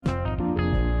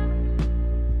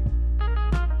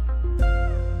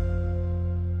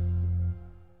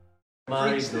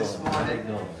Preach this morning.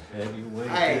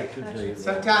 Hey,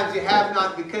 sometimes you have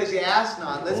not because you ask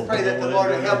not. Let's pray that the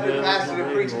Lord will help your pastor to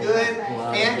preach good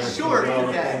and short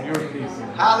today.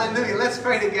 Hallelujah. Let's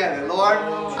pray together. Lord,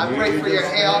 I pray for your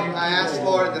help. I ask,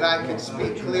 Lord, that I can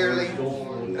speak clearly,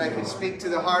 that I can speak to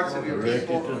the hearts of your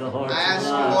people. I ask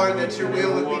you, Lord, that your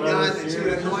will would be done, that you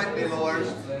would anoint me, Lord,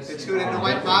 that you would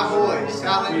anoint my voice.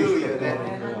 Hallelujah. That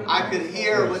I could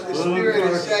hear what the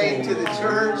Spirit is saying to the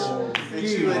church, that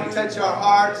you would touch our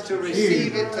hearts to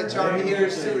receive it, touch our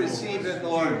ears to receive it,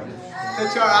 Lord.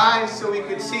 Touch our eyes so we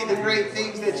can see the great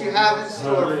things that you have in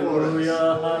store for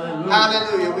us.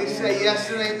 Hallelujah. We say yes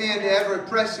and amen to every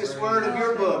precious word of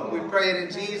your book. We pray it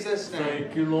in Jesus' name.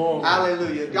 Thank you, Lord.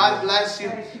 Hallelujah. God bless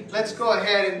you. Let's go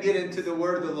ahead and get into the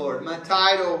word of the Lord. My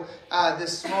title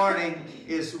this morning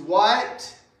is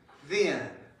What Then?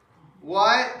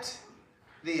 What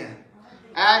Then?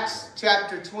 Acts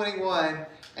chapter 21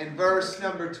 and verse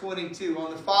number 22. On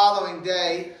the following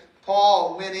day,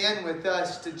 Paul went in with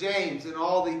us to James, and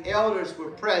all the elders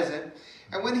were present.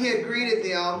 And when he had greeted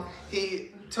them,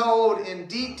 he told in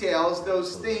details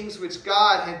those things which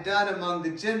God had done among the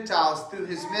Gentiles through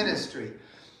his ministry.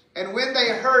 And when they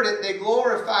heard it, they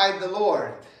glorified the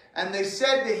Lord. And they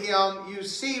said to him, "You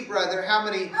see, brother, how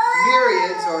many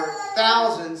myriads or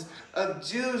thousands of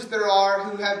Jews there are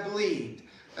who have believed.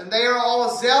 And they are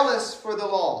all zealous for the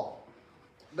law.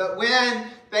 But when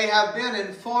they have been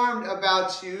informed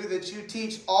about you, that you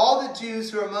teach all the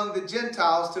Jews who are among the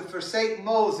Gentiles to forsake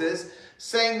Moses,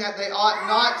 saying that they ought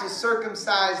not to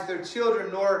circumcise their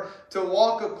children, nor to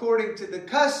walk according to the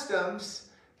customs,"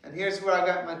 and here's where I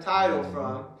got my title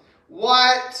from,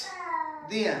 "What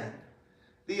then?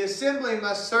 The assembly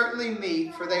must certainly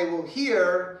meet, for they will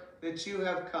hear that you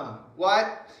have come."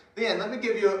 What then? Let me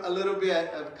give you a little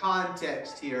bit of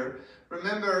context here.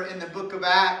 Remember, in the book of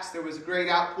Acts, there was a great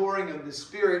outpouring of the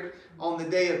Spirit on the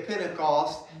day of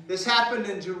Pentecost. This happened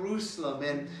in Jerusalem,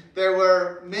 and there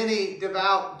were many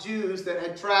devout Jews that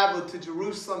had traveled to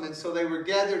Jerusalem, and so they were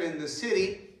gathered in the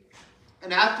city.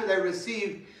 And after they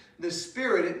received the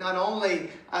Spirit, it not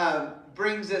only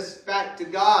brings us back to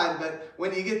God, but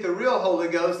when you get the real Holy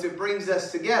Ghost, it brings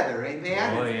us together.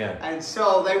 Amen? Oh, yeah. And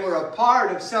so they were a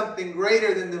part of something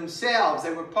greater than themselves.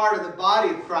 They were part of the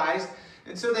body of Christ.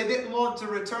 And so they didn't want to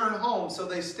return home, so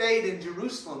they stayed in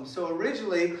Jerusalem. So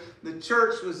originally, the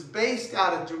church was based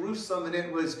out of Jerusalem, and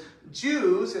it was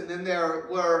Jews, and then there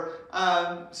were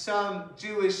some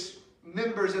Jewish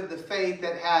members of the faith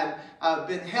that had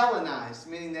been Hellenized,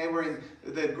 meaning they were in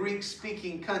the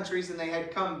Greek-speaking countries, and they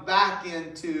had come back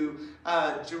into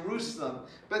Jerusalem.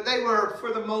 But they were,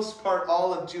 for the most part,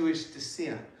 all of Jewish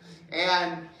descent.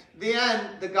 And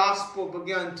then the gospel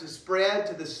began to spread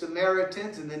to the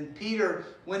Samaritans, and then Peter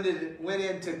went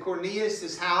into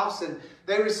Cornelius' house, and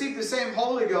they received the same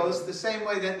Holy Ghost the same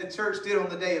way that the church did on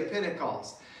the day of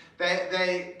Pentecost.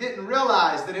 They didn't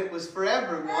realize that it was for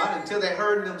everyone until they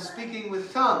heard them speaking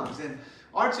with tongues. And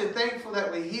aren't you thankful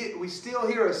that we still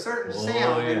hear a certain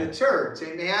sound in the church?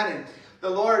 Amen. And the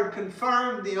Lord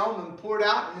confirmed them and poured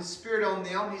out His Spirit on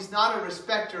them. He's not a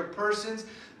respecter of persons.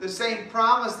 The same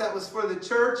promise that was for the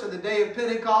church on the day of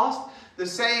Pentecost, the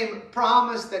same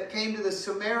promise that came to the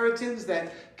Samaritans,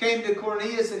 that came to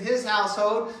Cornelius and his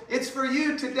household, it's for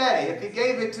you today. If He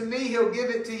gave it to me, He'll give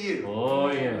it to you.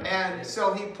 Oh, yeah. And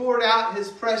so He poured out His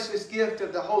precious gift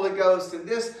of the Holy Ghost, and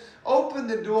this opened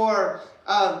the door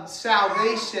of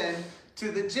salvation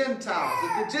to the Gentiles.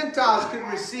 That the Gentiles could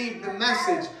receive the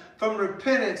message from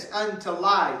repentance unto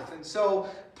life. And so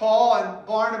Paul and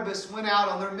Barnabas went out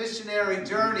on their missionary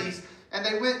journeys, and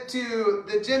they went to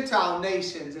the Gentile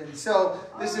nations. And so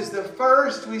this is the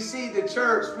first we see the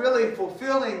church really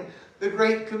fulfilling the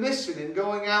Great Commission and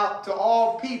going out to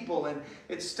all people. And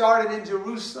it started in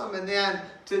Jerusalem, and then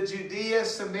to Judea,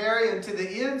 Samaria, and to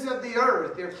the ends of the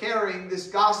earth. They're carrying this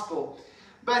gospel.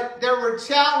 But there were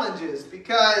challenges,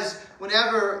 because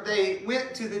whenever they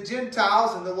went to the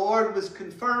Gentiles and the Lord was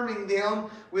confirming them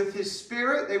with His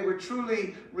Spirit, they were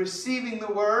truly receiving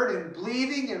the Word and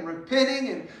believing and repenting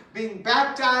and being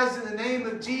baptized in the name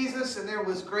of Jesus. And there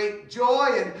was great joy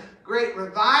and great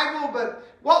revival. But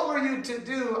what were you to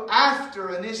do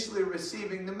after initially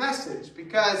receiving the message?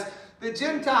 Because the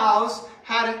Gentiles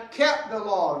hadn't kept the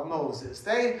law of Moses.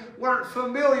 They weren't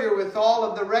familiar with all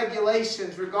of the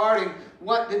regulations regarding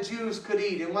what the Jews could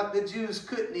eat and what the Jews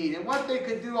couldn't eat, and what they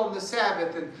could do on the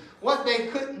Sabbath and what they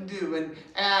couldn't do,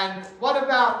 and what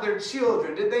about their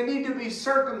children? Did they need to be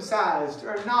circumcised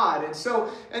or not? And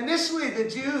so initially the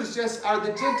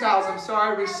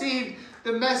Gentiles received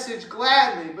the message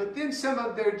gladly, but then some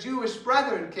of their Jewish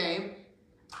brethren came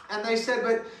And they said,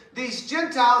 but these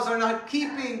Gentiles are not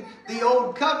keeping the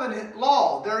old covenant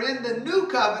law. They're in the new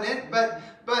covenant, but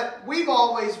we've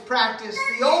always practiced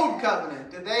the old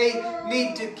covenant. And they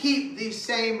need to keep these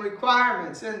same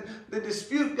requirements. And the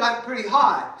dispute got pretty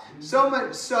hot. So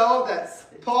much so that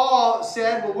Paul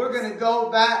said, well, we're going to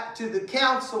go back to the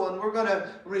council and we're going to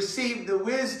receive the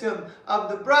wisdom of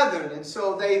the brethren. And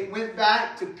so they went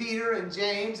back to Peter and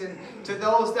James and to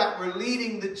those that were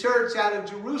leading the church out of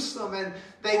Jerusalem, and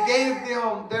they gave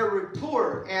them their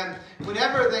report. And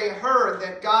whenever they heard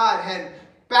that God had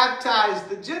baptized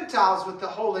the Gentiles with the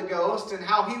Holy Ghost and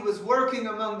how He was working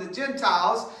among the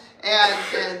Gentiles,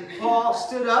 and Paul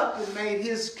stood up and made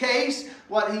his case,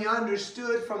 what he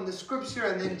understood from the Scripture,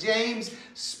 and then James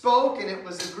spoke, and it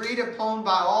was agreed upon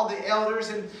by all the elders,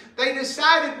 and they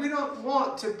decided we don't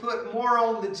want to put more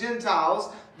on the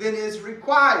Gentiles than is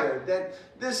required. That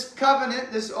this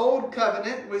covenant, this old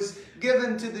covenant, was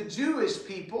given to the Jewish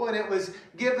people, and it was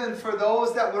given for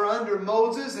those that were under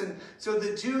Moses, and so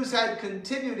the Jews had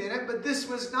continued in it, but this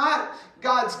was not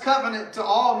God's covenant to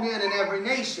all men in every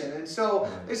nation. And so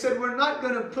they said, we're not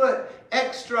going to put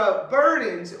extra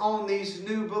burdens on these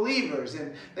new believers.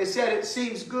 And they said, it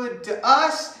seems good to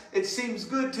us, it seems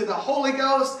good to the Holy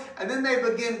Ghost, and then they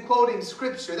begin quoting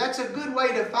Scripture. That's a good way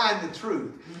to find the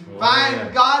truth.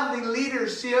 Find godly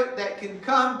leadership that can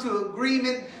come to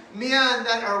agreement, men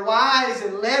that are wise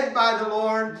and led by the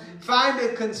Lord. Find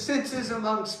a consensus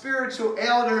among spiritual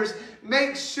elders.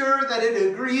 Make sure that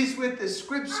it agrees with the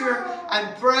Scripture,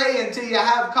 and pray until you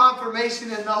have confirmation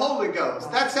in the Holy Ghost.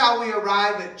 That's how we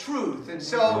arrive at truth. And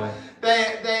so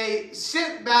they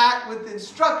sent back with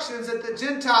instructions that the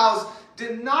Gentiles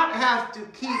did not have to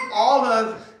keep all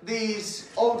of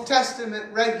these Old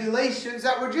Testament regulations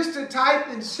that were just a type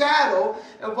and shadow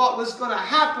of what was going to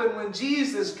happen when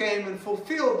Jesus came and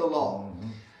fulfilled the law.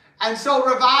 And so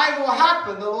revival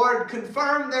happened. The Lord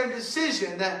confirmed their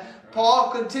decision. That Paul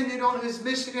continued on his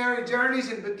missionary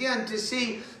journeys and began to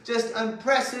see just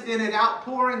unprecedented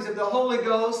outpourings of the Holy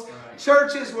Ghost.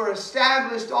 Churches were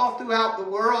established all throughout the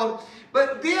world.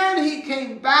 But then he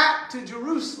came back to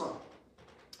Jerusalem.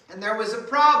 And there was a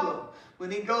problem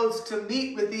when he goes to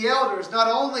meet with the elders. Not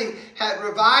only had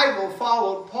revival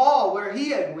followed Paul where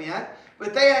he had went,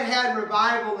 but they had had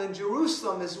revival in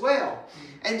Jerusalem as well.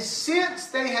 And since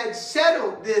they had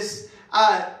settled this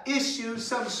issue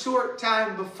some short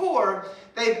time before,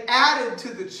 they've added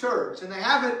to the church. And they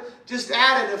haven't just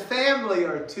added a family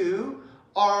or two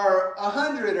or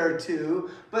 100 or two,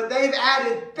 but they've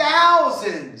added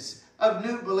thousands of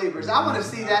new believers. I want to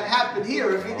see that happen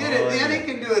here. If He did it then, He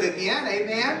can do it again.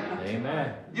 Amen?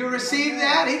 Amen. You receive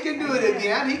that? He can do it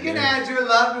again. He can add your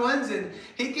loved ones, and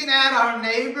He can add our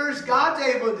neighbors. God's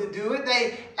able to do it.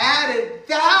 They added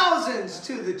thousands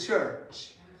to the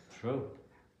church. True.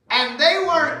 And they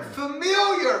weren't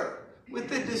familiar with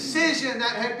the decision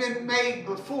that had been made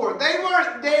before. They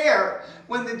weren't there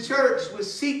when the church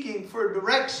was seeking for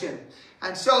direction.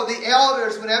 And so the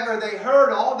elders, whenever they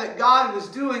heard all that God was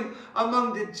doing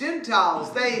among the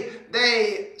Gentiles,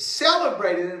 they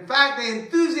celebrated. In fact, they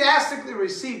enthusiastically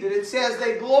received it. It says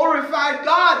they glorified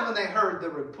God when they heard the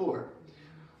report.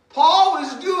 Paul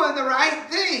was doing the right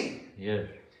thing. Yes.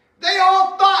 They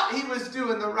all thought he was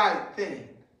doing the right thing.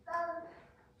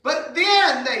 But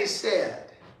then they said,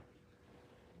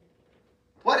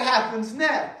 what happens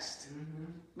next?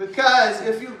 Because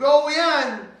if you go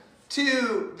in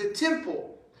to the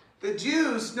temple, the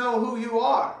Jews know who you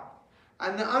are.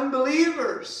 And the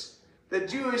unbelievers, the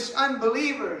Jewish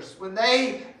unbelievers, when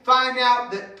they find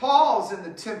out that Paul's in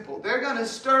the temple, they're going to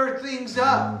stir things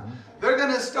up. They're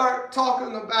going to start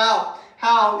talking about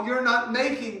how you're not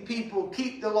making people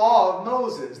keep the law of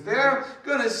Moses. They're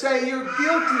going to say you're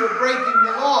guilty of breaking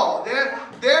the law.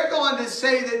 They're going to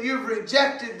say that you've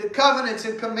rejected the covenants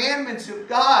and commandments of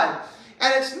God.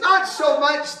 And it's not so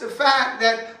much the fact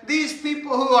that these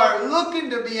people who are looking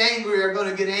to be angry are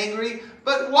going to get angry,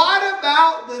 but what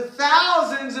about the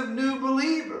thousands of new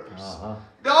believers?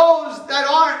 Those that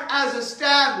aren't as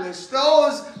established,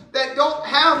 those that don't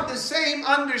have the same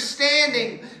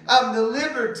understanding of the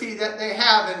liberty that they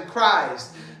have in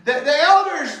Christ. The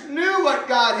elders knew what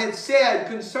God had said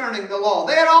concerning the law.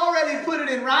 They had already put it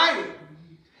in writing.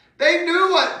 They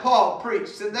knew what Paul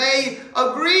preached, and they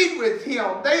agreed with him.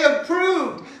 They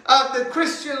approved of the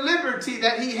Christian liberty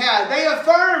that he had. They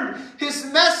affirmed his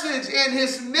message and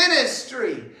his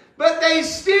ministry. But they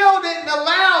still didn't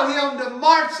allow him to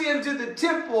march into the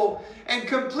temple and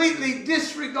completely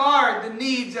disregard the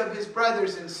needs of his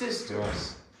brothers and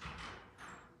sisters.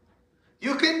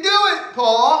 You can do it,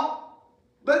 Paul,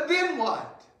 but then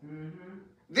what?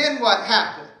 Then what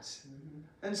happens?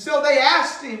 And so they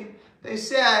asked him They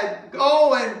said,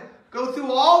 go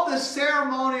through all the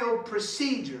ceremonial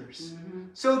procedures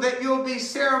so that you'll be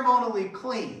ceremonially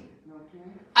clean.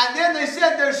 And then they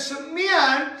said there's some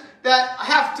men that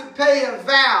have to pay a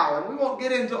vow. And we won't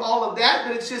get into all of that,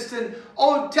 but it's just an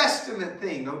Old Testament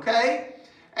thing, okay?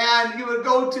 And you would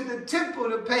go to the temple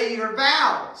to pay your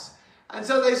vows. And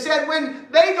so they said when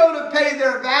they go to pay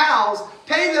their vows,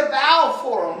 pay the vow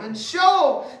for them and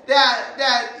show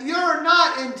that you're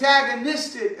not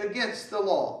antagonistic against the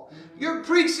law. You're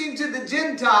preaching to the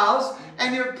Gentiles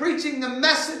and you're preaching the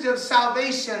message of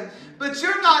salvation, but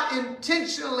you're not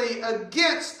intentionally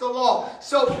against the law.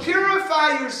 So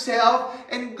purify yourself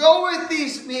and go with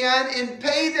these men and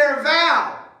pay their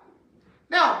vow.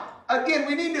 Now, again,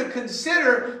 we need to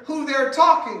consider who they're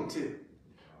talking to.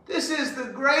 This is the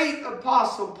great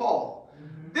Apostle Paul.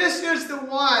 This is the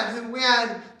one who,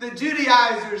 when the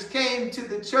Judaizers came to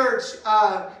the church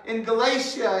in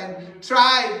Galatia and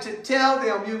tried to tell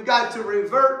them, you've got to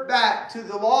revert back to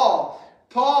the law,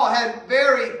 Paul had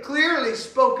very clearly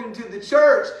spoken to the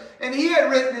church. And he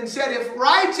had written and said, if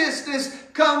righteousness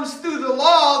comes through the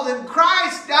law, then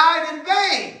Christ died in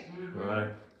vain. Right.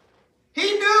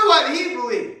 He knew what he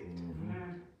believed.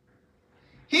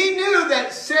 He knew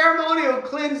that ceremonial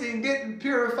cleansing didn't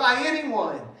purify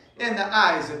anyone in the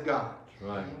eyes of God.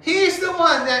 Right. He's the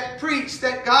one that preached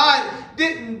that God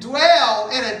didn't dwell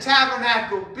in a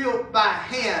tabernacle built by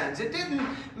hands. It didn't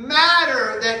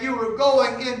matter that you were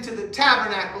going into the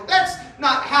tabernacle. That's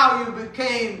not how you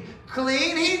became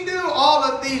clean. He knew all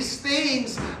of these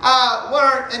things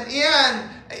weren't an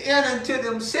end unto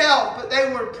themselves, but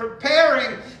they were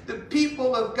preparing the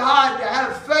people of God to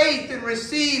have faith and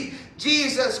receive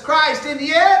Jesus Christ. And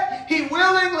yet, he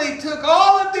willingly took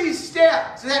all of these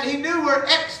steps that he knew were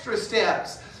extra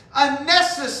steps,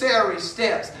 unnecessary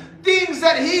steps, things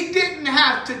that he didn't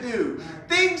have to do,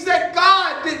 things that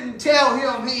God didn't tell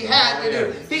him he had to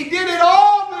do. He did it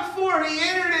all before he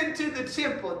entered into the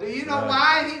temple. Do you know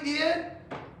why he did?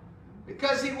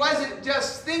 Because he wasn't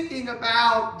just thinking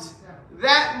about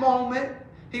that moment.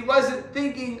 He wasn't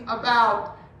thinking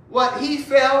about what he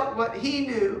felt, what he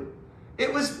knew.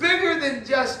 It was bigger than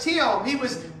just him. He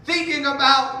was thinking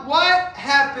about what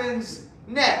happens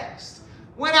next.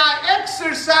 When I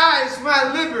exercise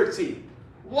my liberty,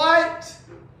 what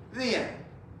then?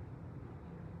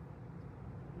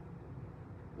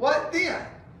 What then?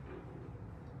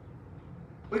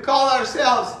 We call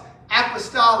ourselves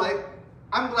apostolic.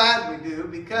 I'm glad we do,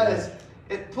 because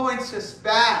it points us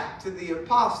back to the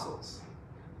apostles.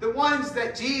 The ones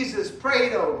that Jesus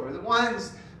prayed over, the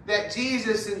ones that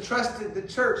Jesus entrusted the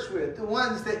church with, the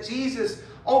ones that Jesus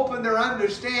opened their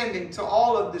understanding to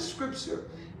all of the Scripture.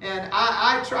 And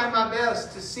I try my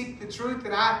best to seek the truth,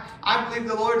 and I believe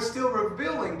the Lord's still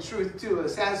revealing truth to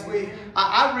us as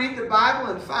I read the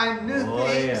Bible and find new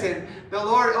things, and the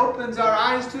Lord opens our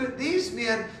eyes to it. These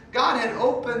men, God had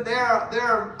opened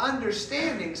their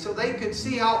understanding so they could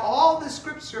see how all the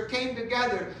Scripture came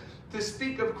together to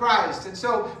speak of Christ. And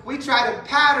so we try to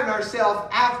pattern ourselves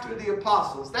after the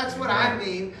apostles. That's what I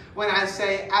mean when I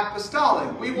say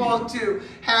apostolic. We want to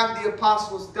have the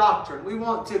apostles' doctrine. We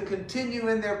want to continue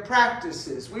in their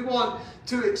practices. We want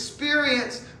to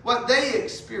experience what they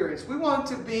experienced. We want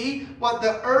to be what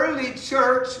the early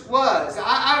church was.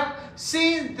 I've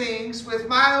seen things with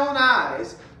my own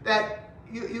eyes that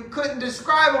you couldn't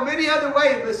describe them any other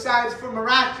way besides for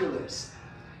miraculous.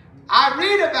 I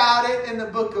read about it in the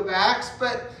book of Acts,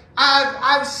 but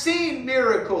I've seen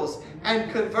miracles and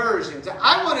conversions.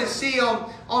 I want to see them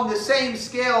on the same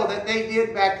scale that they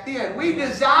did back then. We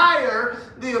desire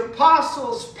the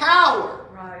apostles' power.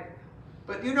 Right.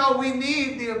 But you know, we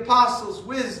need the apostles'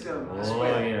 wisdom as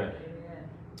well. Yeah.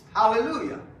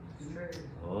 Hallelujah.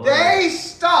 Oh, They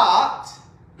stopped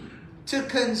to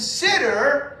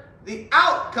consider the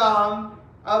outcome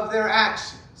of their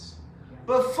actions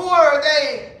before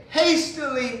they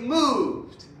hastily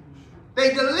moved.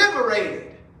 They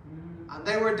deliberated.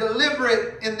 They were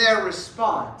deliberate in their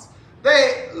response.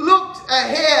 They looked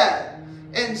ahead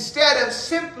instead of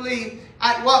simply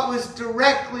at what was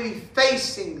directly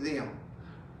facing them.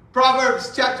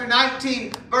 Proverbs chapter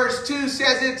 19 verse 2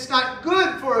 says it's not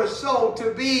good for a soul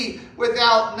to be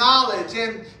without knowledge,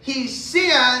 and he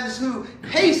sins who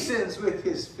hastens with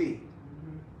his feet.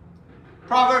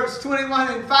 Proverbs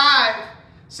 21:5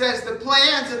 says the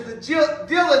plans of the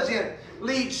diligent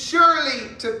lead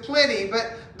surely to plenty,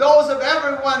 but those of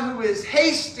everyone who is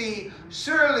hasty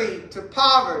surely to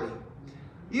poverty.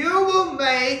 You will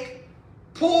make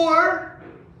poor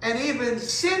and even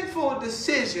sinful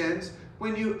decisions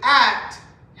when you act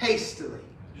hastily.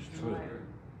 it's true.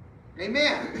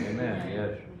 Amen. Amen.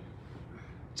 Yes.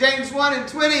 James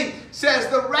 1:20 says,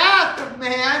 the wrath of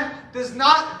man does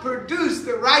not produce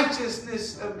the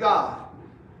righteousness of God.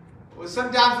 Well,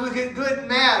 sometimes we get good and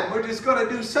mad. We're just going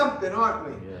to do something, aren't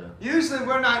we? Yeah. Usually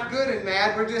we're not good and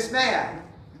mad. We're just mad.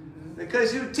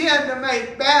 Because you tend to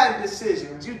make bad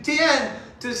decisions. You tend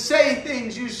to say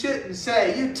things you shouldn't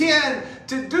say. You tend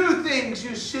to do things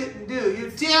you shouldn't do. You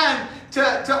tend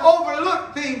to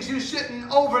overlook things you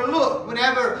shouldn't overlook.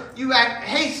 Whenever you act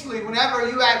hastily, whenever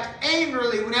you act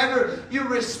angrily, whenever you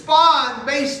respond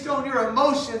based on your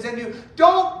emotions, and you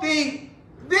don't think,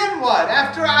 then what?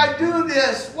 After I do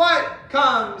this, what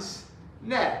comes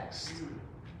next?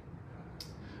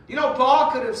 You know,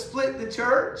 Paul could have split the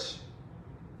church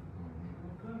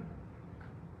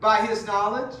by his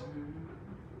knowledge.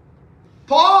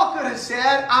 Paul could have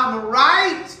said, I'm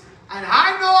right, and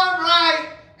I know I'm right,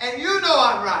 and you know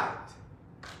I'm right.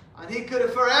 And he could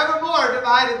have forevermore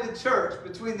divided the church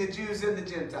between the Jews and the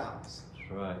Gentiles.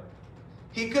 That's right.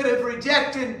 He could have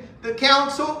rejected the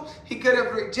council. He could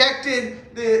have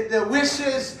rejected the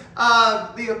wishes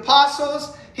of the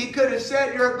apostles. He could have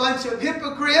said, you're a bunch of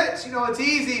hypocrites. You know, it's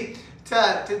easy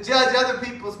to judge other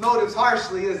people's motives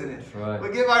harshly, isn't it? That's right.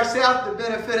 We give ourselves the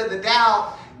benefit of the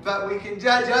doubt, but we can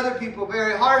judge other people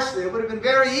very harshly. It would have been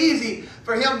very easy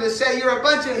for him to say, you're a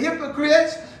bunch of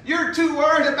hypocrites. You're too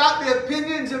worried about the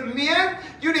opinions of men.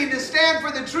 You need to stand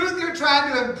for the truth. You're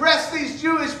trying to impress these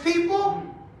Jewish people.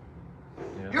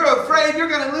 Yeah. You're afraid you're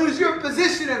going to lose your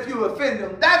position if you offend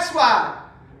them. That's why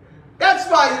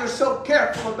you're so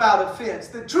careful about offense.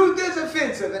 The truth is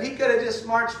offensive, and he could have just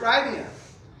marched right in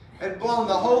and blown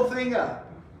the whole thing up.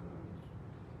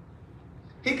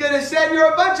 He could have said,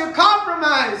 you're a bunch of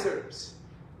compromisers.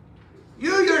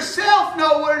 You yourself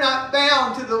know we're not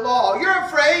bound to the law. You're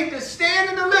afraid to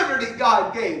stand in the liberty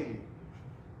God gave you.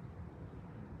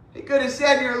 He could have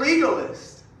said, you're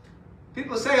legalists.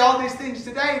 People say all these things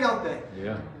today, don't they?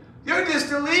 Yeah. You're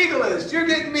just a legalist. You're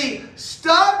getting me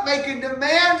stuck, making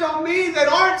demands on me that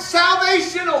aren't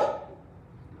salvational.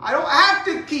 I don't have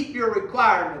to keep your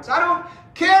requirements. I don't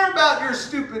care about your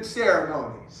stupid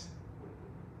ceremonies.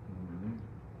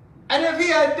 And if he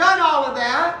had done all of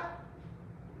that,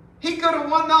 he could have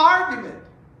won the argument.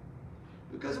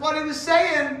 Because what he was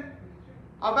saying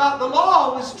about the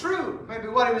law was true. Maybe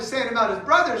what he was saying about his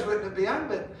brothers wouldn't have been,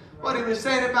 but what he was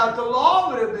saying about the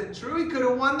law would have been true. He could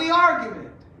have won the argument.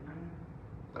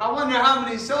 But I wonder how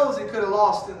many souls he could have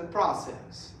lost in the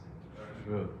process.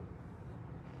 True.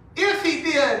 If he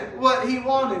did what he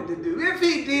wanted to do, if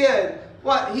he did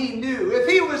what he knew, if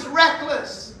he was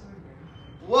reckless,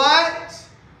 what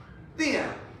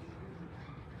then?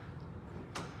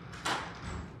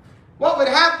 What would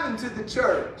happen to the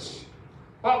church?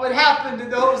 What would happen to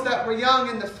those that were young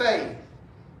in the faith?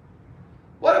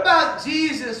 What about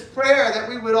Jesus' prayer that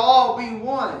we would all be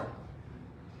one?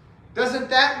 Doesn't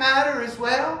that matter as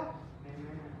well?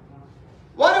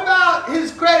 What about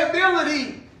his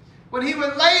credibility when he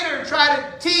would later try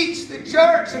to teach the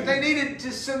church that they needed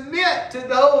to submit to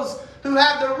those who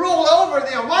have the rule over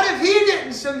them? What if he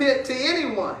didn't submit to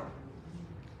anyone?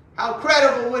 How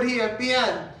credible would he have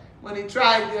been when he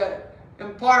tried to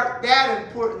impart that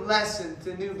important lesson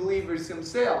to new believers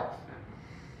himself?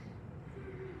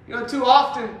 You know, too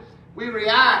often we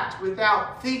react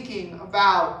without thinking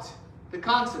about the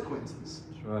consequences.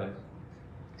 That's right.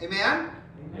 Amen?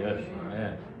 Yes,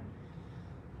 amen.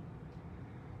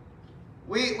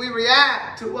 We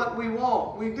react to what we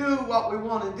want. We do what we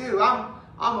want to do.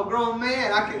 I'm a grown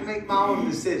man. I can make my own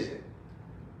decision.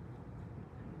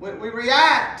 We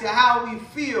react to how we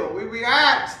feel. We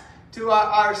react to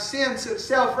our sense of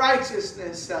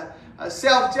self-righteousness,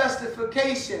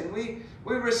 self-justification. We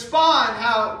respond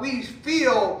how we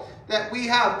feel that we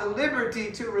have the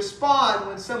liberty to respond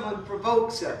when someone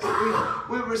provokes us.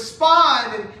 We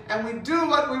respond and we do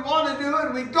what we want to do,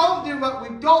 and we don't do what we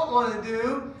don't want to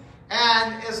do.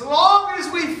 And as long as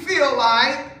we feel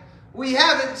like we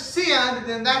haven't sinned,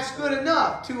 then that's good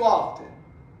enough too often.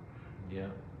 Yeah.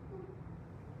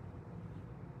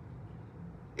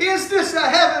 Is this a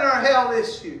heaven or hell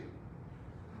issue?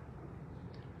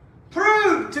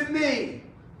 Prove to me.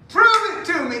 Prove it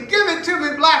to me. Give it to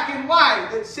me black and white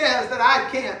that says that I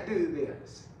can't do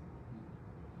this.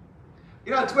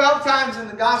 You know, 12 times in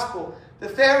the gospel, the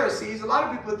Pharisees, a lot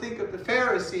of people think of the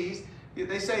Pharisees,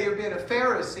 they say you're being a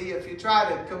Pharisee if you try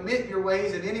to commit your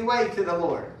ways in any way to the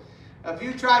Lord. If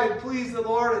you try to please the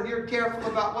Lord and you're careful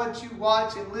about what you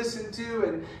watch and listen to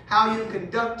and how you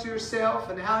conduct yourself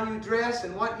and how you dress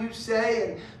and what you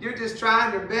say, and you're just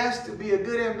trying your best to be a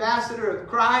good ambassador of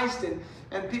Christ,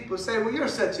 and people say, well, you're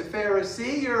such a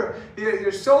Pharisee.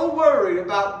 You're so worried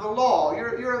about the law.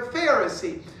 You're a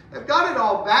Pharisee. They've got it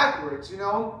all backwards, you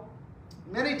know.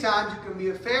 Many times you can be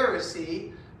a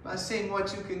Pharisee by seeing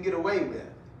what you can get away with.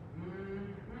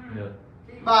 Yeah.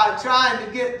 By trying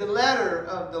to get the letter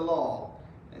of the law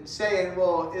and saying,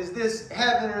 well, is this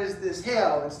heaven or is this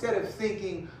hell? Instead of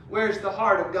thinking, where's the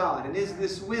heart of God? And is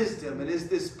this wisdom? And is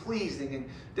this pleasing? And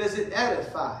does it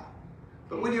edify?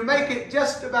 But when you make it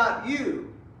just about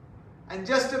you and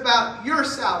just about your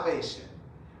salvation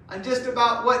and just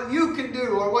about what you can do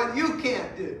or what you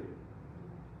can't do.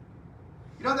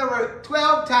 You know, there were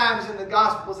 12 times in the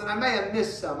Gospels, and I may have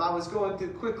missed some. I was going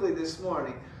through quickly this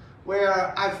morning,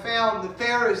 where I found the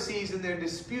Pharisees in their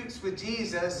disputes with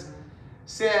Jesus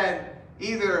said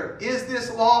either, is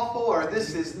this lawful or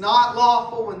this is not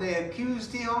lawful, when they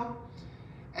accused him.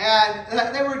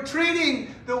 And they were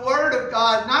treating the Word of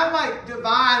God not like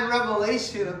divine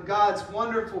revelation of God's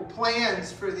wonderful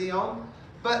plans for them,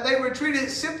 but they were treated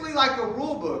simply like a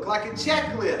rule book, like a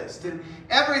checklist. And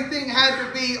everything had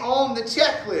to be on the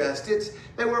checklist.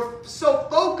 They were so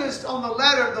focused on the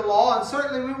letter of the law, and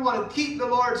certainly we want to keep the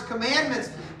Lord's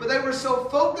commandments, but they were so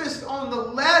focused on the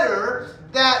letter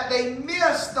that they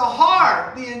missed the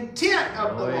heart, the intent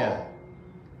of the law.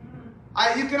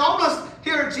 You can almost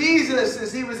hear Jesus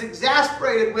as he was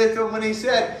exasperated with them when he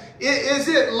said, is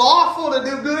it lawful to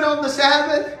do good on the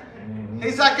Sabbath?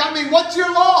 He's like, I mean, what's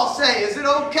your law say? Is it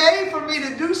okay for me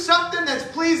to do something that's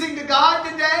pleasing to God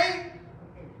today?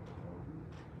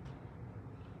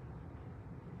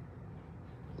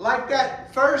 Like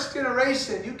that first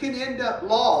generation, you can end up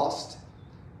lost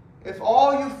if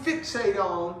all you fixate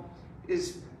on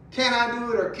is, can I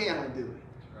do it or can I do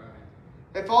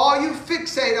it? If all you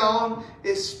fixate on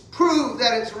is prove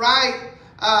that it's right,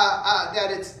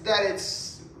 that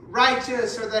it's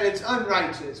righteous or that it's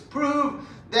unrighteous, prove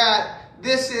that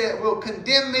this will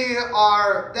condemn me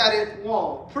or that it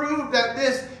won't, prove that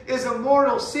this is a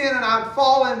mortal sin and I'm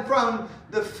fallen from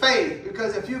the faith,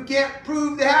 because if you can't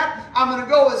prove that, I'm going to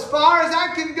go as far as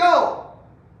I can go.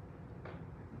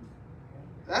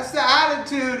 That's the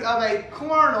attitude of a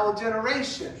carnal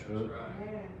generation. True.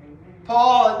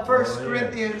 Paul in 1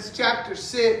 Corinthians chapter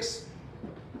 6,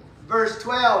 verse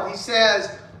 12, he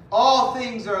says, all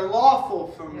things are lawful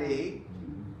for me,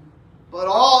 but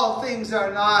all things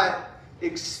are not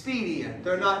expedient.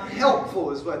 They're not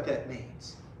helpful is what that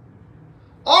means.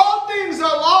 All things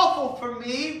are lawful for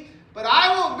me, but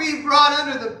I won't be brought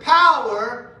under the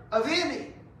power of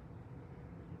any.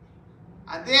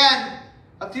 And then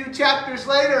a few chapters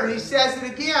later, he says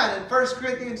it again in 1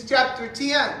 Corinthians chapter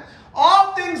 10.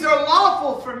 All things are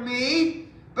lawful for me,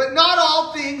 but not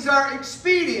all things are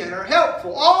expedient or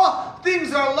helpful. All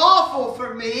things are lawful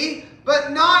for me,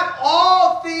 but not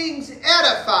all things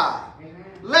edify.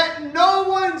 Let no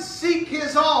one seek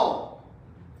his own,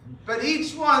 but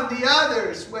each one the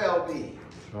other's well-being.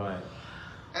 That's right.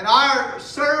 And our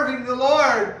serving the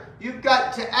Lord, you've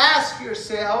got to ask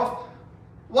yourself,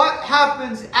 what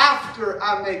happens after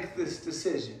I make this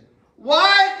decision?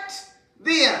 What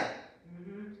then?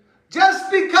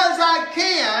 Just because I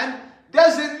can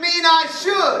doesn't mean I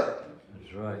should.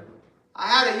 That's right. I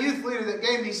had a youth leader that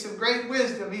gave me some great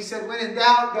wisdom. He said, when in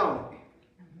doubt, go.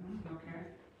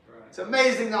 It's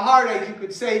amazing the heartache you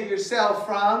could save yourself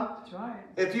from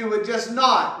if you would just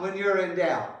not when you're in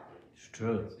doubt. It's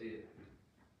true.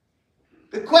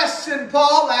 The question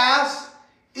Paul asks,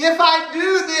 if I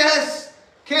do this,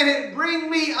 can it bring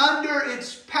me under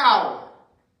its power?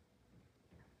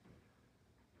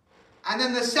 And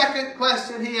then the second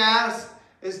question he asks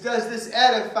is, does this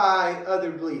edify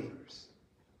other believers?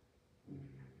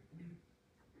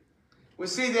 We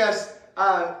see this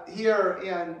here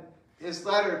in his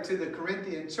letter to the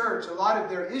Corinthian church. A lot of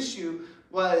their issue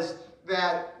was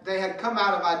that they had come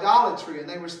out of idolatry and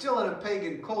they were still in a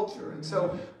pagan culture. And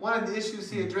so one of the issues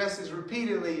he addresses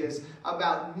repeatedly is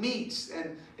about meats.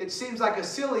 And it seems like a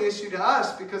silly issue to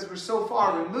us because we're so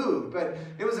far removed. But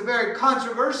it was a very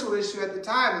controversial issue at the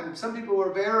time. And some people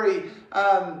were very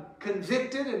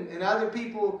convicted and other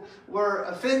people were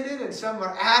offended. And some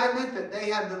were adamant that they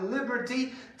had the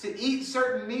liberty to eat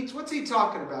certain meats. What's he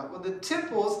talking about? Well, the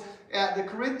temples, the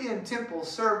Corinthian temple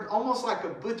served almost like a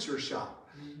butcher shop.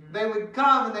 They would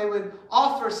come and they would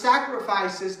offer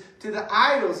sacrifices to the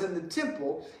idols in the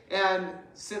temple. And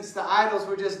since the idols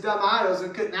were just dumb idols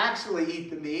and couldn't actually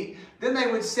eat the meat, then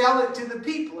they would sell it to the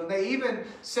people. And they even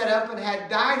set up and had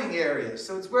dining areas.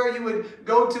 So it's where you would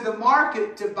go to the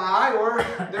market to buy, or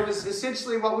there was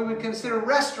essentially what we would consider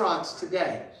restaurants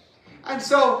today. And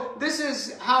so this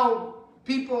is how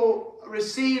people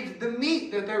received the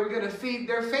meat that they were going to feed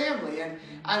their family.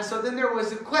 And so then there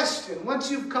was a question.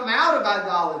 Once you've come out of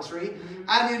idolatry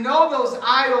and you know those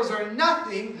idols are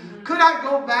nothing, could I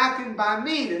go back and buy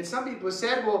meat? And some people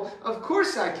said, well, of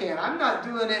course I can. I'm not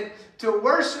doing it to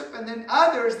worship. And then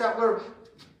others that were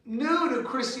new to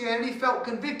Christianity felt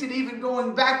convicted even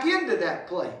going back into that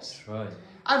place. That's right.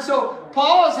 And so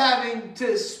Paul is having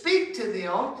to speak to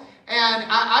them. And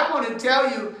I want to tell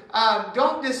you,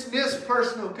 don't dismiss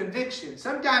personal conviction.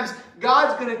 Sometimes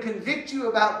God's going to convict you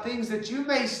about things that you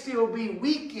may still be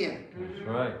weak in. That's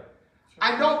right.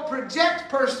 And don't project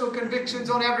personal convictions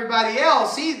on everybody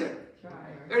else either.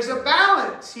 There's a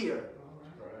balance here.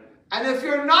 And if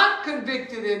you're not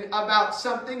convicted about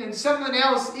something and someone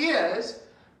else is,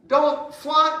 don't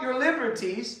flaunt your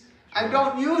liberties and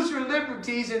don't use your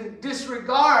liberties and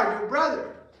disregard your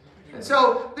brother. And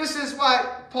so this is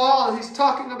what Paul, he's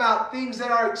talking about things that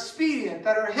are expedient,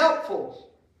 that are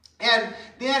helpful. And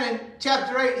then in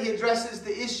chapter 8, he addresses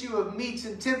the issue of meats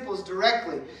and temples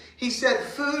directly. He said,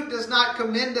 food does not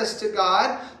commend us to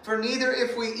God, for neither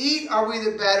if we eat are we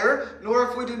the better, nor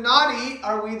if we do not eat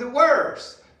are we the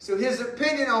worse. So his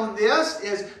opinion on this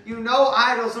is, you know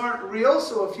idols aren't real,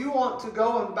 so if you want to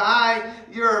go and buy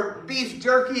your beef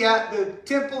jerky at the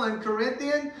temple in Corinth,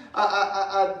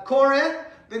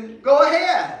 then go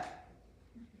ahead.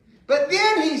 But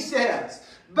then he says,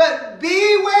 but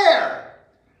beware,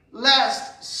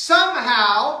 lest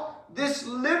somehow this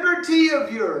liberty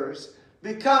of yours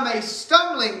become a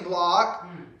stumbling block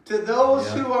to those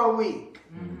who are weak.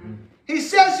 Mm-hmm. He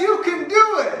says you can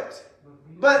do it,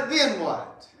 but then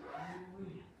what?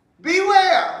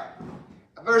 Beware.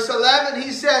 Verse 11,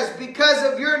 he says, because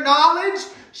of your knowledge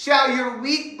shall your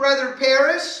weak brother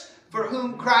perish, for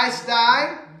whom Christ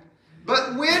died.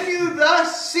 But when you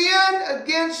thus sin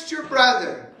against your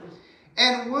brother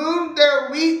and wound their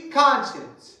weak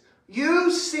conscience, you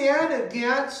sin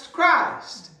against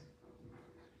Christ.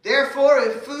 Therefore,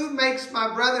 if food makes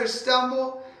my brother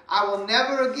stumble, I will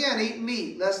never again eat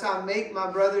meat, lest I make my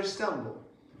brother stumble.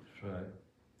 That's right.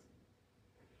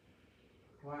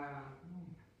 Wow.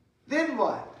 Then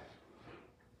what?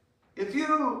 If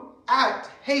you act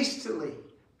hastily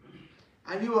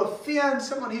and you offend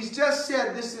someone, he's just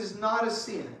said this is not a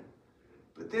sin.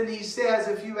 But then he says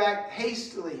if you act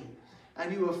hastily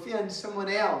and you offend someone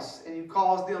else and you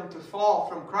cause them to fall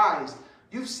from Christ,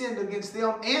 you've sinned against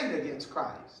them and against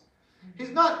Christ. He's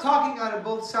not talking out of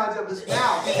both sides of his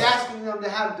mouth. He's asking them to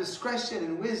have discretion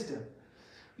and wisdom.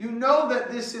 You know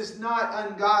that this is not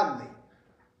ungodly.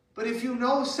 But if you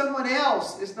know someone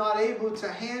else is not able to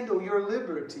handle your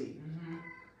liberty,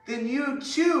 then you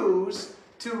choose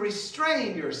to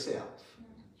restrain yourself.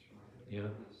 Yeah.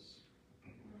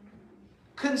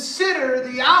 Consider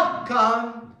the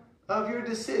outcome of your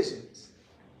decisions.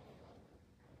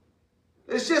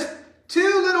 It's just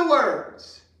two little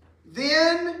words.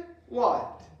 Then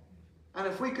what? And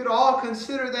if we could all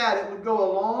consider that, it would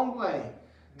go a long way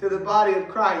to the body of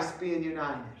Christ being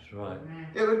united. That's right.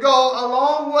 It would go a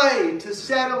long way to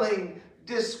settling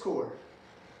discord.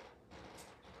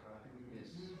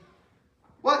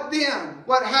 What then?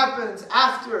 What happens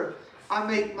after I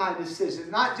make my decision?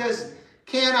 Not just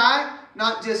can I,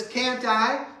 not just can't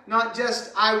I, not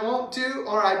just I want to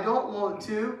or I don't want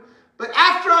to, but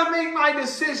after I make my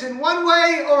decision one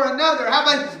way or another, have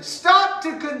I stopped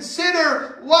to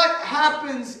consider what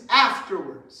happens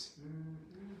afterwards?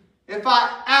 If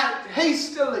I act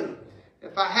hastily,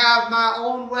 if I have my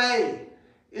own way,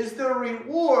 is the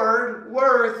reward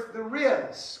worth the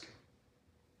risk?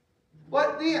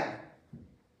 What then?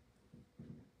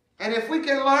 And if we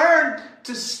can learn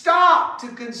to stop to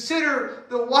consider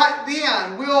the what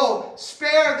then, we'll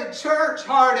spare the church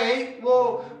heartache,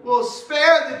 we'll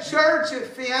spare the church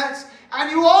offense, and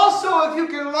you also, if you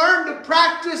can learn to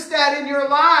practice that in your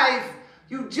life,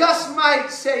 you just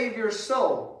might save your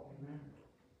soul.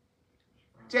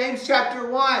 James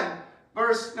chapter 1,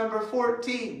 verse number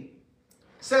 14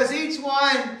 says each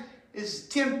one is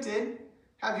tempted.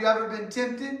 Have you ever been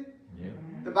tempted? Yeah.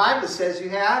 The Bible says you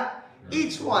have.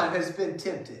 Each one has been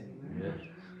tempted. Yes.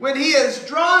 When he is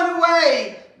drawn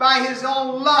away by his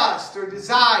own lust or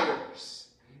desires,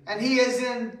 and he is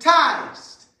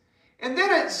enticed. And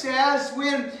then it says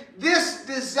when this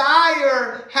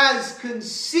desire has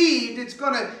conceived, it's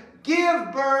going to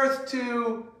give birth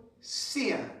to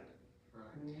sin.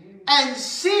 And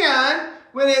sin,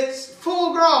 when it's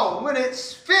full grown, when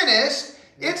it's finished,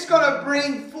 it's going to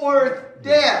bring forth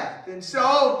death. And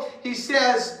so he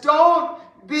says, don't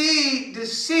be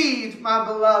deceived, my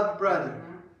beloved brother.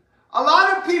 A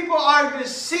lot of people are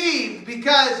deceived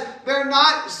because they're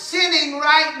not sinning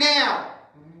right now.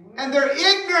 And they're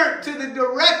ignorant to the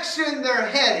direction they're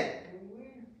headed.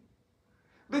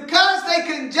 Because they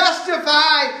can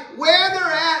justify where they're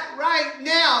at right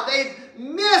now, they've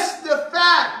missed the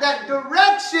fact that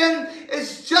direction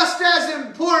is just as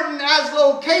important as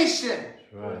location.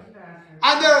 Right.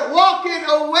 And they're walking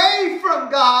away from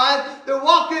God. They're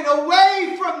walking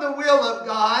away from the will of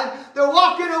God. They're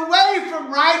walking away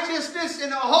from righteousness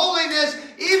and holiness,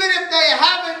 even if they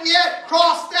haven't yet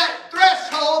crossed that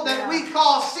threshold that we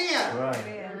call sin.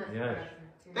 Right. Yes.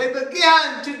 They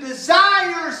began to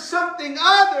desire something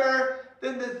other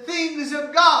than the things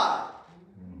of God.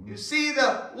 You see,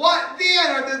 the what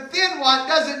then or the then what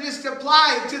doesn't just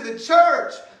apply to the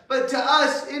church, but to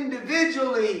us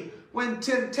individually when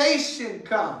temptation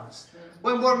comes.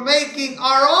 When we're making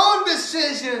our own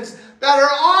decisions that are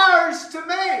ours to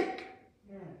make.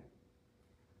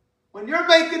 When you're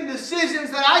making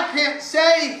decisions that I can't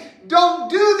say, don't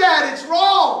do that, it's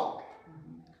wrong.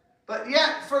 But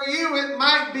yet for you it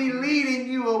might be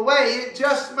leading you away. It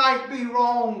just might be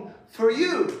wrong for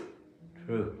you.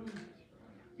 True.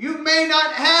 You may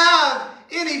not have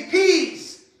any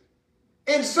peace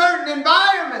in certain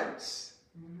environments.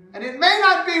 And it may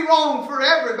not be wrong for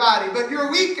everybody, but you're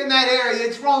weak in that area.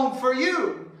 It's wrong for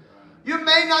you. You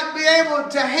may not be able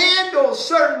to handle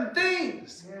certain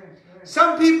things.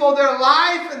 Some people, their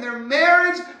life and their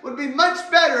marriage would be much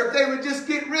better if they would just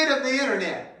get rid of the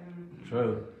internet.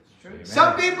 True.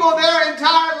 Some people, their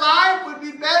entire life would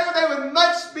be better. They would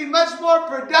be much more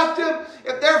productive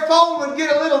if their phone would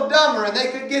get a little dumber and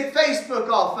they could get Facebook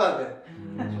off of it.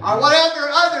 Or whatever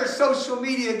other social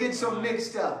media gets them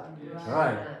mixed up.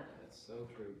 Right. That's so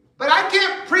true. But I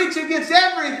can't preach against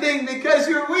everything because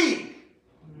you're weak.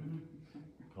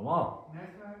 Come on.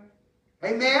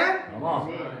 Amen? Come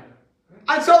on.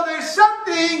 And so there's some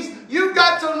things you've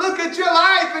got to look at your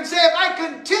life and say, if I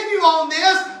continue on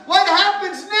this, what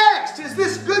happens next? Is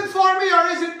this good for me or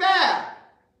is it bad?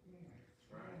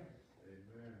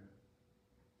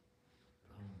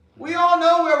 We all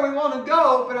know where we want to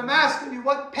go, but I'm asking you,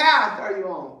 what path are you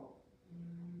on?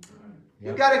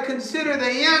 You've got to consider the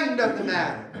end of the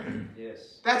matter.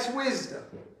 Yes. That's wisdom.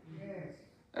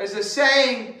 There's a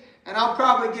saying, and I'll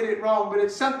probably get it wrong, but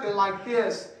it's something like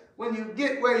this. When you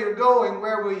get where you're going,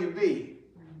 where will you be?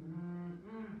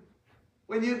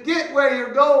 When you get where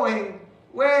you're going,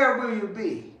 where will you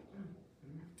be?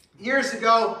 Years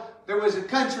ago, there was a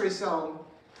country song,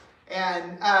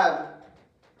 and I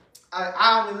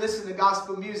only listen to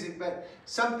gospel music, but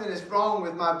something is wrong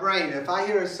with my brain. If I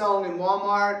hear a song in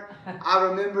Walmart, I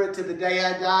remember it to the day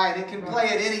I die, and it can play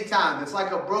at any time. It's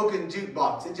like a broken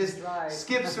jukebox. It just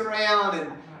skips around,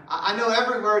 and I know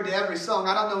every word to every song.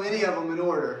 I don't know any of them in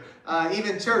order.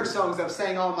 Even church songs I've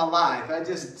sang all my life.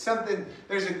 There's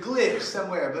a glitch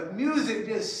somewhere, but music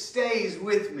just stays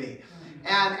with me.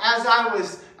 And as I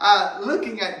was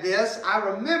looking at this, I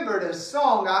remembered a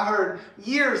song I heard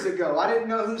years ago. I didn't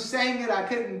know who sang it. I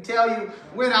couldn't tell you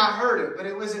when I heard it. But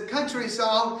it was a country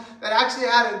song that actually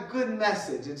had a good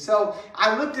message. And so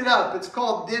I looked it up. It's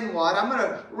called Then What. I'm going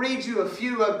to read you a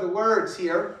few of the words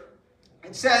here.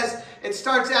 It says, it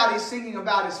starts out, he's singing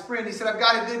about his friend. He said, I've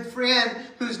got a good friend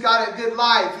who's got a good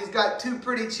life. He's got 2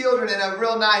 pretty children and a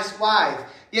real nice wife.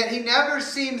 Yet he never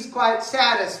seems quite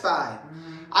satisfied.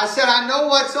 I said, I know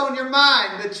what's on your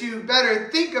mind, but you better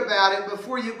think about it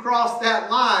before you cross that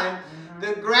line.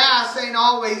 The grass ain't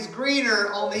always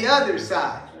greener on the other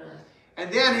side.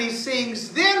 And then he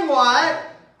sings, then what?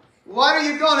 What are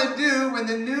you going to do when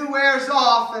the new wears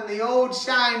off and the old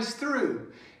shines through?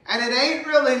 And it ain't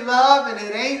really love and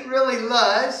it ain't really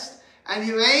lust. And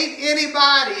you ain't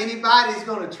anybody's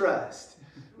going to trust.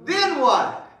 Then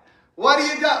what? What do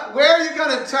you got? Where are you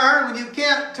going to turn when you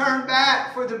can't turn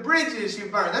back for the bridges you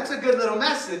burned? That's a good little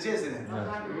message, isn't it?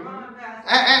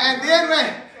 And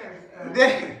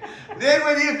then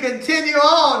when you continue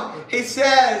on, he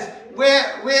says,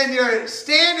 when you're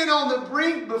standing on the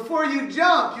brink before you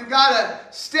jump, you got to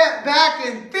step back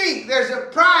and think. There's a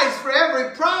price for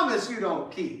every promise you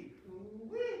don't keep.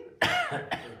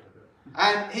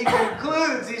 And he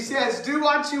concludes, he says, do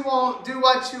what you want, do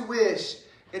what you wish.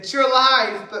 It's your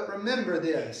life, but remember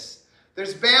this.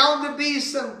 There's bound to be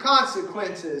some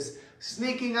consequences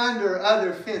sneaking under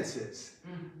other fences.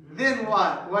 Then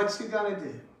what? What's you going to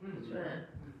do?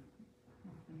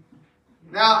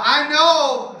 Now, I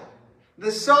know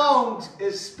the song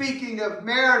is speaking of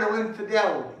marital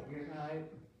infidelity.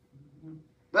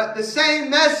 But the same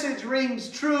message rings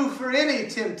true for any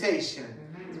temptation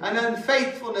and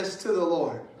unfaithfulness to the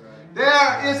Lord.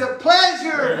 There is a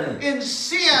pleasure in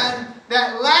sin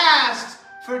that lasts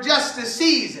for just a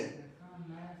season.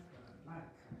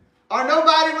 Or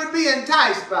nobody would be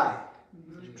enticed by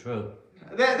it. True.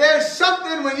 There's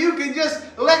something when you can just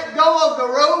let go of the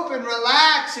rope and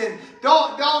relax and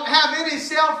don't have any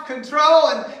self-control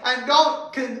and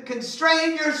don't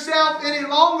constrain yourself any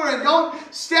longer and don't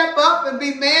step up and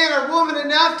be man or woman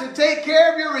enough to take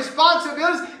care of your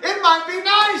responsibilities. It might be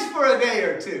nice for a day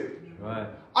or two. Right.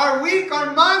 Or a week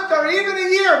or month or even a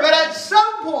year. But at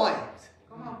some point,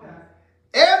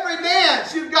 every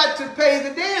dance, you've got to pay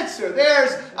the dancer.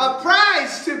 There's a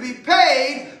price to be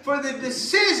paid for the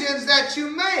decisions that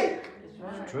you make.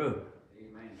 True.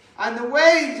 And the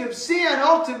wage of sin,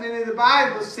 ultimately, the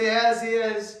Bible says,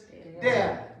 is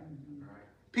death.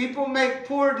 People make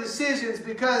poor decisions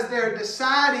because they're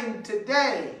deciding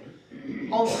today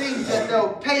on things that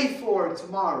they'll pay for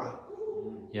tomorrow.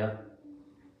 Yeah.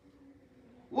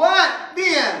 What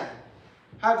then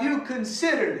have you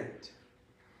considered it?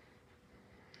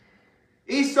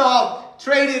 Esau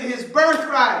traded his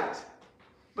birthright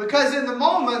because in the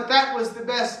moment that was the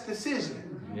best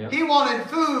decision. Yep. He wanted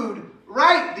food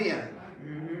right then.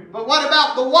 But what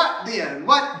about the what then?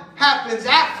 What happens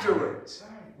afterwards?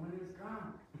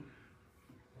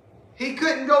 He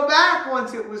couldn't go back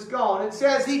once it was gone. It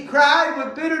says he cried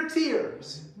with bitter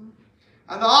tears.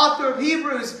 And the author of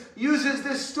Hebrews uses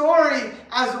this story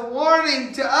as a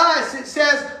warning to us. It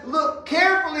says, look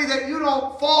carefully that you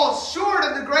don't fall short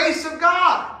of the grace of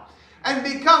God and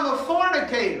become a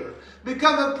fornicator,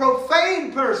 become a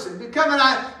profane person, become an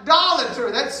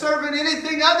idolater that's serving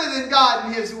anything other than God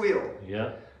and His will.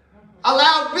 Yeah.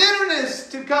 Allow bitterness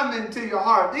to come into your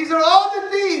heart. These are all the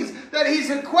things that he's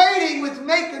equating with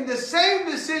making the same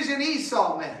decision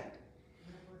Esau made.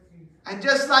 And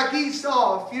just like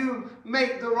Esau, if you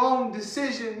make the wrong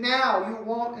decision now, you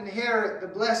won't inherit the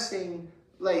blessing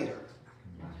later.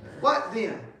 What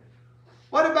then?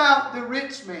 What about the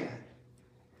rich man?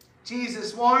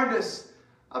 Jesus warned us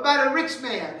about a rich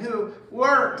man who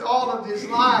worked all of his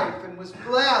life and was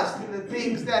blessed in the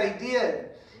things that he did.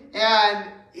 And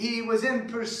he was in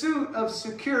pursuit of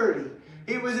security.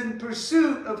 He was in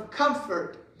pursuit of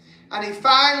comfort. And he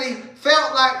finally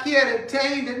felt like he had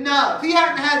attained enough. He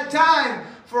hadn't had time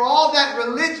for all that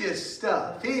religious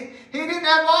stuff. He didn't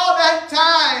have all that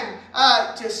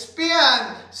time to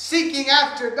spend seeking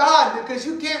after God, because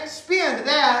you can't spend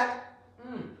that.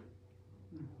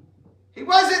 He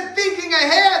wasn't thinking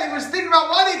ahead. He was thinking about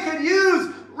what he could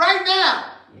use right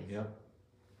now. Yep.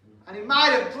 And he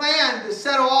might have planned to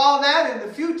settle all that in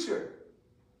the future.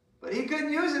 But he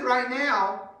couldn't use it right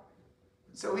now.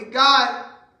 So he got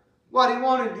what he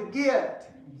wanted to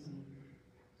get.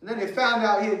 And then he found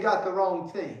out he had got the wrong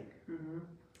thing.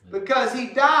 Because he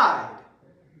died.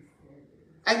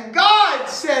 And God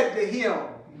said to him,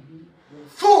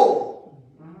 fool.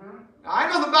 Now, I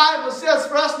know the Bible says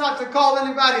for us not to call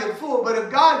anybody a fool, but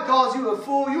if God calls you a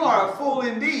fool, you are a fool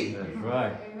indeed. That's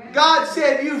right. God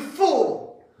said, you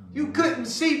fool. You couldn't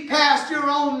see past your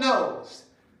own nose.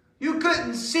 You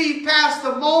couldn't see past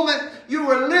the moment you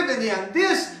were living in.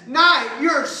 This night,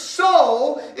 your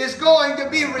soul is going to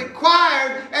be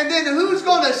required. And then who's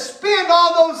going to spend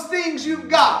all those things you've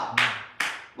got?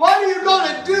 What are you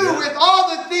going to do with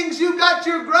all the things you got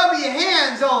your grubby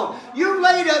hands on? You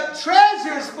laid up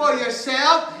treasures for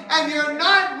yourself, and you're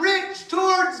not rich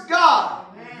towards God.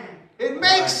 It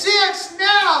makes sense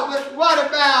now, but what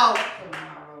about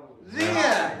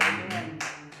then?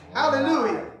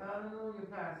 Hallelujah.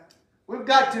 We've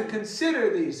got to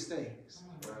consider these things.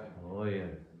 Oh, yeah.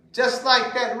 Just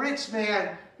like that rich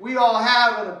man, we all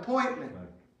have an appointment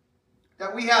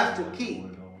that we have to keep.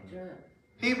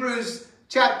 Hebrews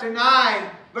chapter 9,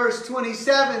 verse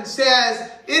 27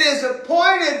 says, it is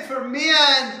appointed for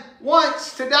men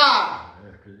once to die.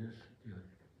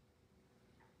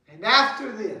 And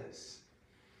after this,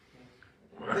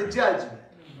 the judgment.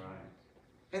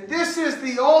 And this is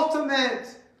the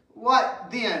ultimate what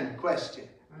then question.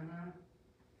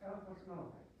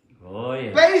 Oh,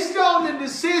 yeah. Based on the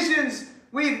decisions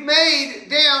we've made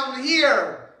down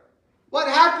here, what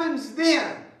happens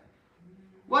then?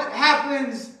 What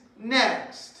happens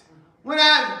next? When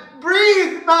I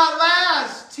breathe my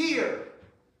last tear,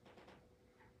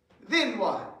 then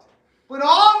what? When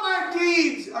all my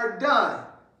deeds are done,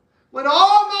 when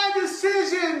all my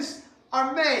decisions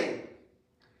are made,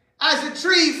 as a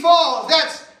tree falls,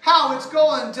 that's how it's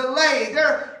going to lay.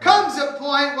 There comes a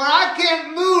point where I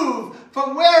can't move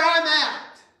from where I'm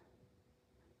at.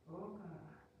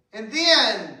 And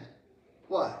then,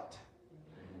 what?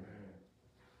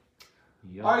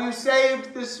 Yep. Are you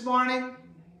saved this morning?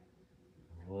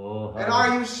 Oh, And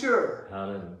are you sure?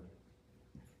 hallelujah.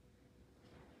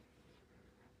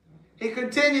 He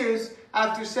continues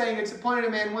after saying it's appointed a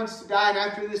man once to die, and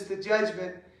after this the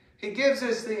judgment. He gives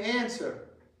us the answer.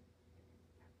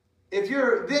 If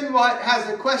your then what has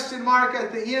a question mark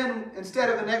at the end instead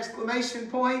of an exclamation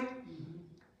point,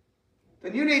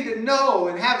 then you need to know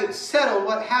and have it settled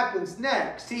what happens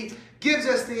next. He gives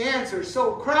us the answer.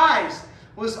 So Christ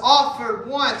was offered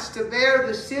once to bear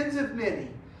the sins of many.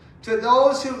 To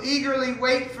those who eagerly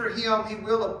wait for him, he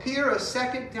will appear a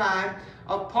second time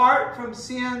apart from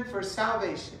sin for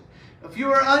salvation. If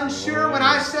you are unsure when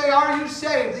I say, are you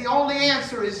saved? The only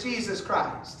answer is Jesus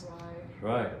Christ. That's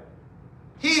right.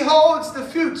 He holds the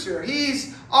future.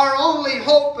 He's our only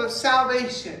hope of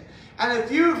salvation. And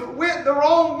if you've went the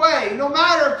wrong way, no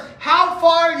matter how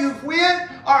far you've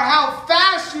went or how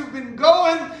fast you've been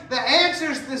going, the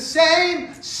answer's the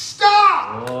same.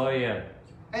 Stop! Oh, yeah.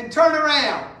 And turn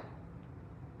around.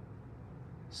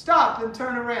 Stop and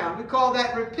turn around. We call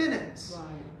that repentance.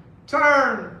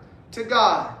 Turn to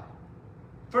God.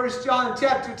 1 John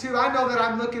chapter 2, I know that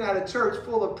I'm looking at a church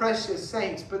full of precious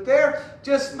saints, but there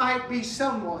just might be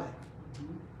someone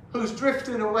who's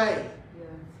drifting away.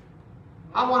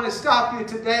 I want to stop you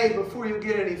today before you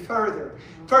get any further.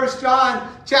 1 John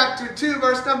chapter 2,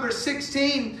 verse number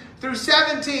 16 through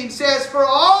 17 says, for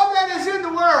all that is in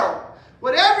the world,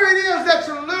 whatever it is that's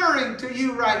alluring to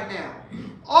you right now,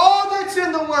 all that's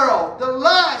in the world, the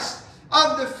lust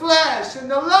of the flesh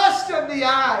and the lust of the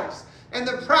eyes, and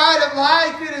the pride of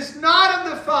life, it is not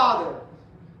of the Father,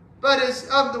 but is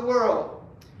of the world.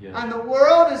 Yes. And the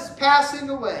world is passing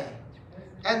away,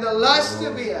 and the lust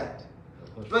of it.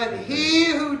 But he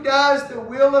who does the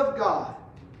will of God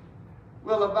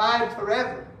will abide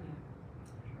forever.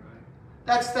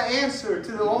 That's the answer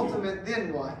to the ultimate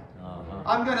then what?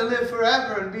 I'm going to live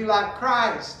forever and be like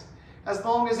Christ as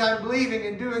long as I'm believing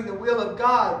and doing the will of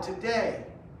God today.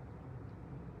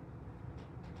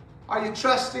 Are you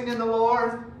trusting in the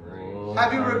Lord? Oh,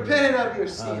 Have you repented of your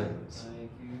sins?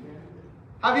 Thank you.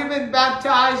 Have you been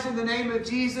baptized in the name of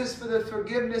Jesus for the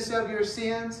forgiveness of your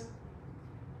sins?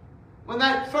 When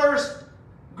that first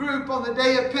group on the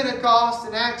day of Pentecost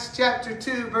in Acts chapter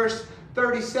 2 verse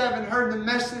 37 heard the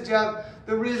message of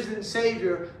the risen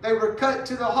Savior, they were cut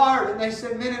to the heart and they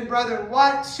said, men and brethren,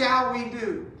 what shall we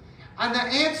do? And the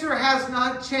answer has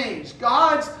not changed.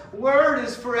 God's word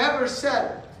is forever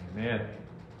settled. Amen.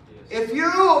 If you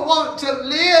want to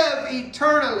live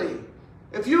eternally,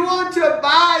 if you want to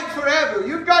abide forever,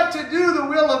 you've got to do the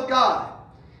will of God.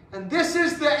 And this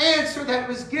is the answer that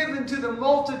was given to the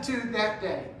multitude that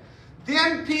day.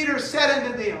 Then Peter said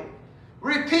unto them,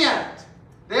 repent.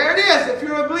 There it is. If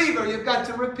you're a believer, you've got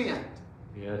to repent.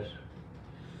 Yes.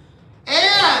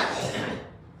 And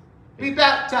be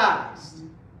baptized.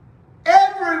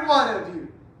 Every one of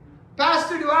you.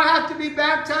 Pastor, do I have to be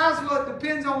baptized? Well, it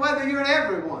depends on whether you're an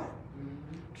everyone.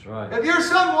 That's right. If you're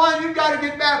someone, you've got to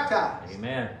get baptized.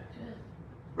 Amen.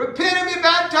 Repent and be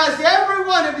baptized, every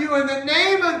one of you, in the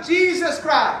name of Jesus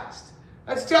Christ.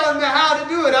 Let's tell them how to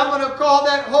do it. I'm going to call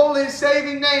that holy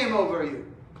saving name over you.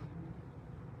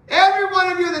 Every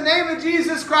one of you in the name of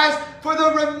Jesus Christ for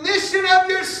the remission of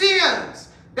your sins.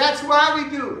 That's why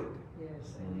we do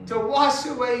it. To wash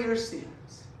away your sins.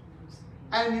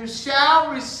 And you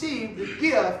shall receive the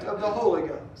gift of the Holy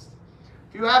Ghost.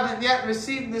 If you haven't yet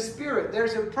received the Spirit,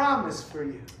 there's a promise for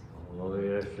you. Oh,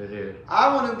 yes, it is.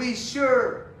 I want to be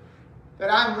sure that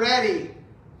I'm ready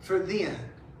for then.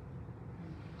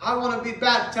 I want to be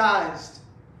baptized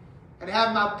and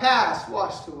have my past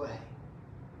washed away.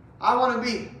 I want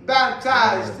to be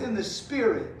baptized in the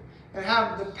Spirit and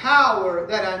have the power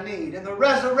that I need and the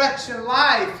resurrection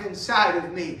life inside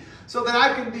of me so that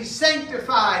I can be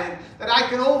sanctified and that I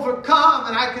can overcome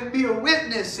and I can be a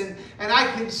witness and I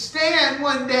can stand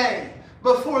one day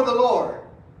before the Lord.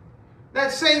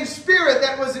 That same Spirit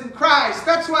that was in Christ,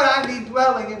 that's what I need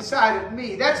dwelling inside of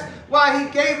me. That's why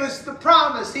He gave us the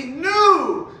promise. He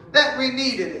knew that we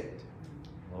needed it.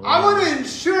 I want to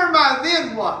ensure my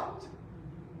then what?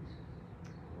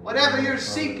 Whatever you're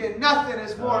seeking, nothing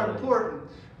is more important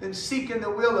than seeking the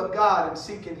will of God and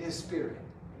seeking His Spirit.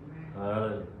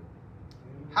 Hallelujah.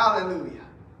 Hallelujah.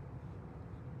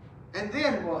 And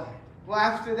then what? Well,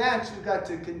 after that, you've got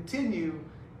to continue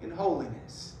in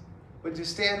holiness. Would you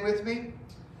stand with me?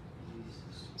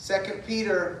 2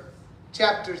 Peter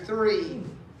chapter 3.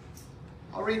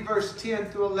 I'll read verse 10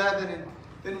 through 11 and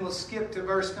then we'll skip to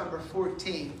verse number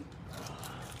 14.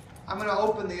 I'm going to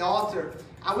open the altar.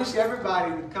 I wish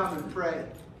everybody would come and pray.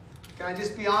 Can I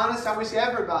just be honest? I wish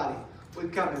everybody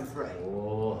would come and pray.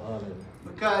 Oh, hallelujah.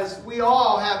 Because we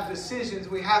all have decisions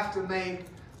we have to make.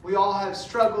 We all have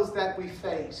struggles that we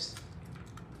face.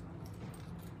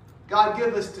 God,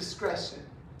 give us discretion.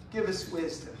 Give us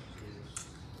wisdom.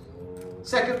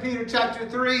 2 Peter chapter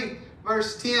 3,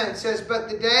 verse 10 says, but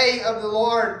the day of the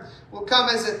Lord will come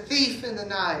as a thief in the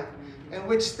night, in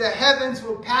which the heavens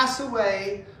will pass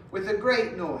away with a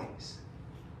great noise,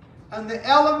 and the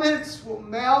elements will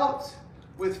melt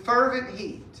with fervent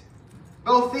heat.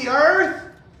 Both the earth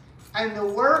and the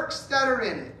works that are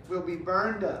in it will be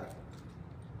burned up.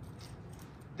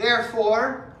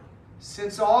 Therefore,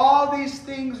 since all these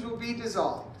things will be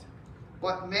dissolved,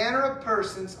 what manner of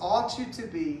persons ought you to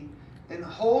be in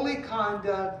holy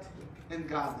conduct and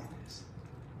godliness?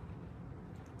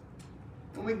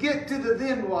 When we get to the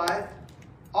then what,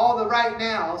 all the right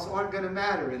nows aren't going to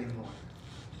matter anymore,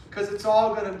 because it's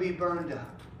all going to be burned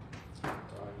up.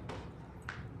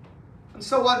 And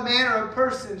so what manner of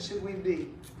person should we be?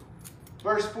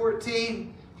 Verse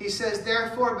 14, he says,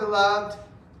 therefore, beloved,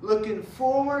 looking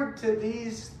forward to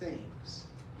these things.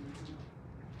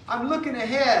 I'm looking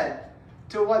ahead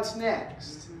to what's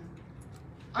next.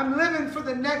 I'm living for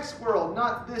the next world,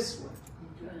 not this one.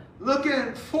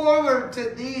 Looking forward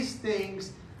to these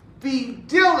things, be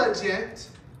diligent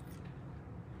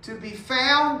to be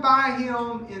found by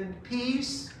Him in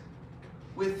peace,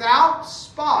 without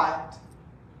spot,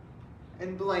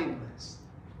 and blameless.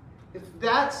 If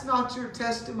that's not your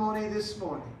testimony this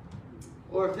morning,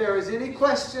 or if there is any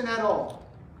question at all,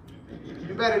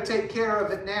 you better take care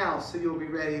of it now so you'll be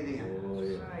ready then. Oh,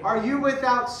 yeah. Are you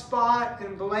without spot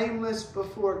and blameless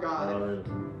before God? Hallelujah.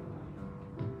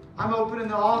 I'm opening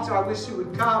the altar. I wish you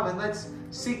would come and let's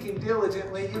seek Him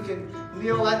diligently. You can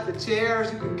kneel at the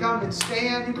chairs. You can come and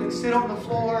stand. You can sit on the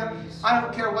floor. I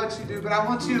don't care what you do, but I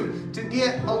want you to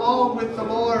get alone with the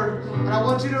Lord. And I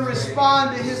want you to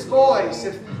respond to His voice.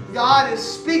 If God is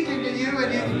speaking to you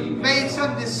and you've made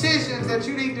some decisions that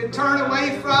you need to turn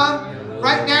away from,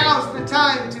 right now is the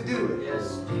time to do it.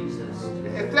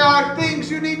 If there are things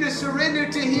you need to surrender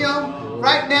to Him,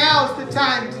 right now is the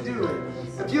time to do it.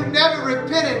 If you've never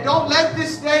repented, don't let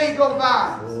this day go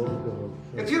by.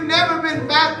 If you've never been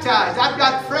baptized, I've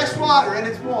got fresh water and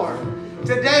it's warm.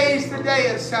 Today's the day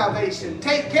of salvation.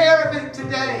 Take care of it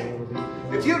today.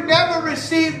 If you've never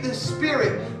received the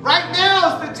Spirit, right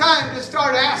now is the time to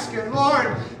start asking,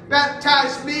 Lord,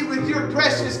 baptize me with your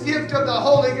precious gift of the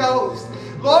Holy Ghost.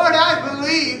 Lord, I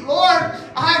believe. Lord,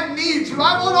 I need you.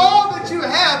 I want all that you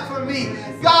have for me.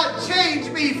 God, change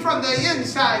me from the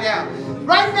inside out.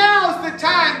 Right now is the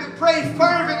time to pray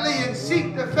fervently and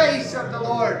seek the face of the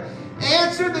Lord.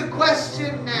 Answer the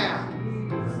question now.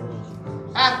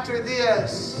 After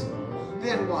this,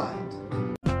 then what?